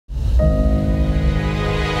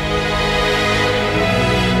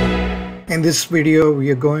In this video, we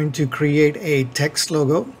are going to create a text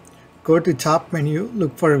logo. Go to top menu,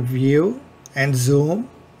 look for view and zoom,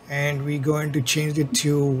 and we're going to change it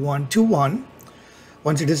to 1:1.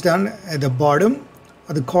 Once it is done, at the bottom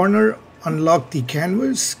at the corner, unlock the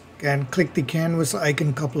canvas and click the canvas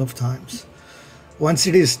icon a couple of times. Once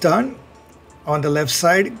it is done, on the left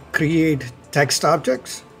side, create text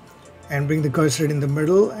objects and bring the cursor in the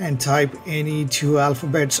middle and type any two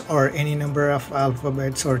alphabets or any number of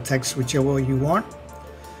alphabets or text, whichever you want.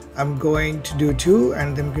 I'm going to do 2,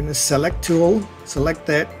 and then I'm going to select tool, select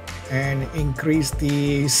that and increase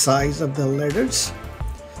the size of the letters.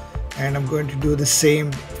 And I'm going to do the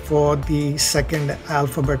same for the second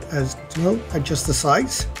alphabet as well, adjust the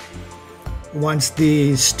size. Once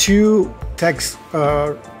these two texts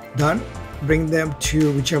are done, bring them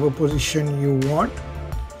to whichever position you want.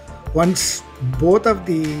 Once both of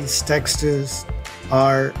these texts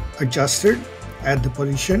are adjusted at the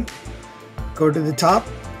position, go to the top,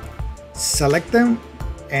 select them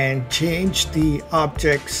and change the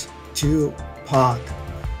objects to path.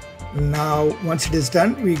 Now once it is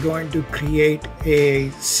done, we're going to create a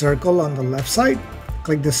circle on the left side.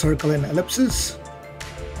 Click the circle and ellipsis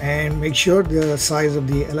and make sure the size of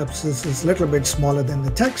the ellipsis is a little bit smaller than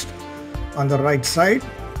the text. On the right side,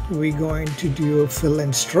 we're going to do fill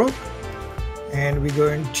and stroke, and we're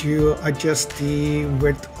going to adjust the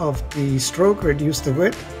width of the stroke, reduce the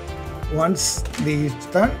width. Once it's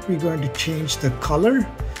done, we're going to change the color.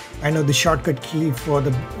 I know the shortcut key for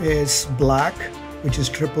the is black, which is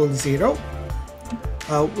 000.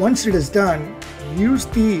 Once it is done, use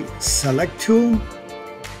the select tool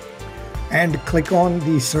and click on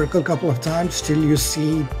the circle a couple of times till you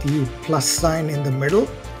see the plus sign in the middle,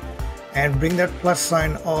 and bring that plus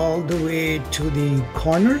sign all the way to the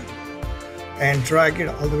corner and drag it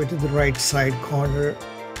all the way to the right side corner.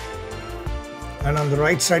 And on the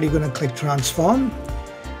right side, you're going to click transform,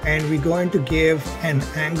 and we're going to give an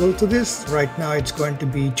angle to this. Right now it's going to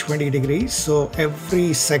be 20 degrees, so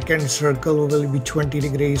every second circle will be 20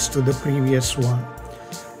 degrees to the previous one.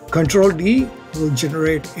 Control D will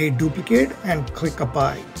generate a duplicate and click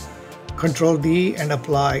apply. Control D and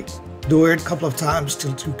apply. Do it a couple of times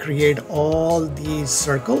till to create all these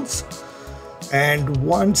circles. And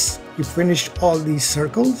once you finish all these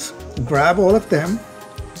circles, grab all of them,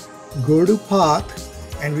 go to path,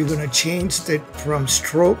 and we're going to change it from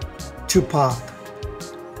stroke to path.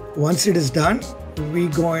 Once it is done, we're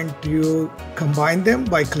going to combine them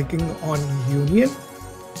by clicking on union.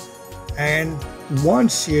 And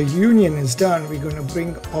once your union is done, we're going to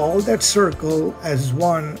bring all that circle as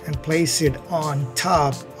one and place it on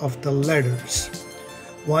top of the letters.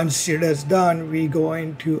 Once it is done, we're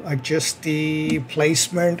going to adjust the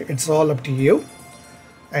placement. It's all up to you.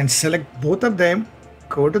 And select both of them,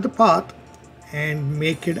 go to the path and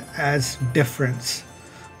make it as difference.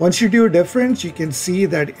 Once you do difference, you can see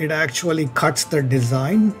that it actually cuts the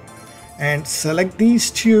design. And select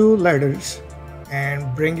these two letters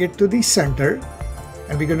and bring it to the center.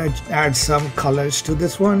 And we're going to add some colors to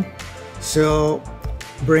this one. So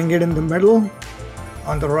bring it in the middle.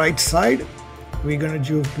 On the right side, we're going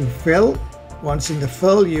to do fill. Once in the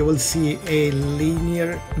fill, you will see a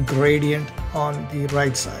linear gradient on the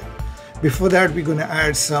right side. Before that, we're going to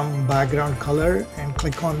add some background color and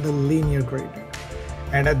click on the linear gradient.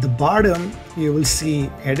 And at the bottom, you will see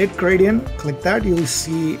edit gradient. Click that, you will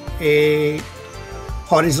see a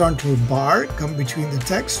horizontal bar come between the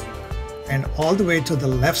text. And all the way to the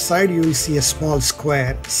left side, you will see a small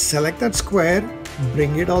square. Select that square,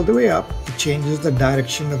 bring it all the way up. It changes the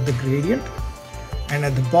direction of the gradient. And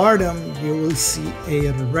at the bottom, you will see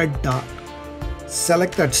a red dot.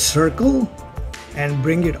 Select that circle and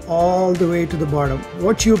bring it all the way to the bottom.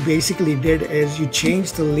 What you basically did is you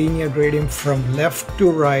changed the linear gradient from left to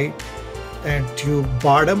right and to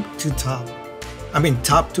bottom to top. I mean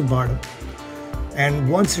top to bottom.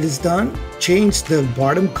 And once it is done, change the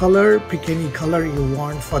bottom color, pick any color you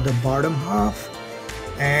want for the bottom half.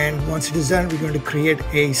 And once it is done, we're going to create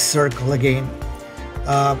a circle again.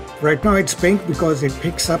 Right now it's pink because it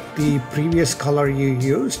picks up the previous color you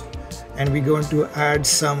used. And we're going to add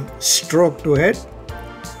some stroke to it.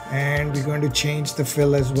 And we're going to change the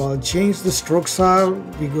fill as well. Change the stroke style.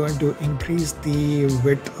 We're going to increase the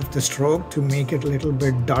width of the stroke to make it a little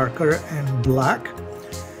bit darker and black.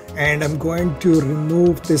 And I'm going to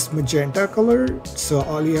remove this magenta color. So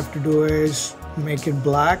all you have to do is make it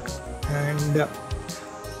black and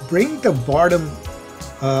bring the bottom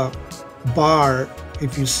bar.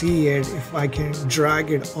 If you see it, if I can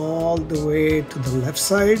drag it all the way to the left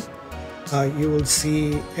side, you will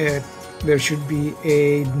see it. There should be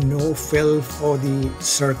a no fill for the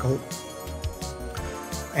circle.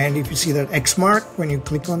 And if you see that X mark, when you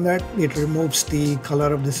click on that, it removes the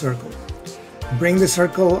color of the circle. Bring the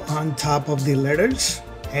circle on top of the letters,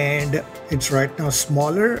 and it's right now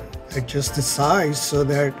smaller. Adjust the size so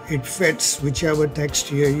that it fits whichever text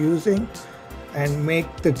you're using, and make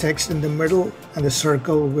the text in the middle and the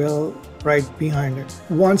circle will right behind it.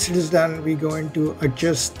 Once it is done, we're going to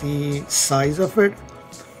adjust the size of it.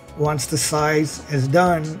 Once the size is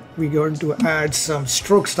done, we're going to add some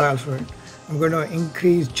stroke style for it. I'm going to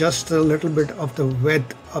increase just a little bit of the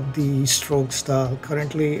width of the stroke style.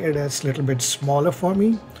 Currently it is a little bit smaller for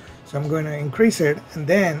me, so I'm going to increase it, and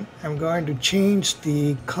then I'm going to change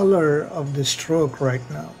the color of the stroke right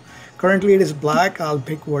now. Currently it is black. I'll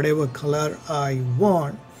pick whatever color I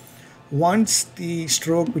want. Once the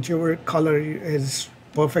stroke, whichever color is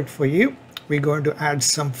perfect for you, we're going to add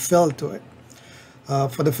some fill to it.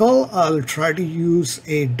 For the fill, I'll try to use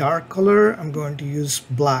a dark color. I'm going to use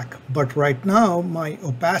black, but right now my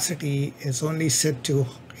opacity is only set to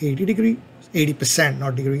 80%,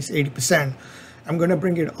 not degrees, 80%. I'm going to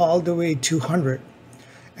bring it all the way to 100.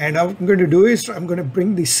 And what I'm going to do is I'm going to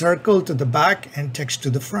bring the circle to the back and text to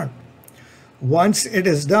the front. Once it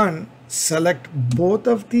is done, select both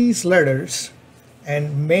of these letters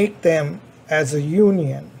and make them as a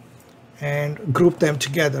union and group them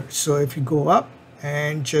together. So if you go up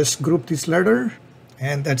and just group this letter,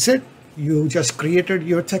 and that's it. You just created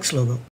your text logo.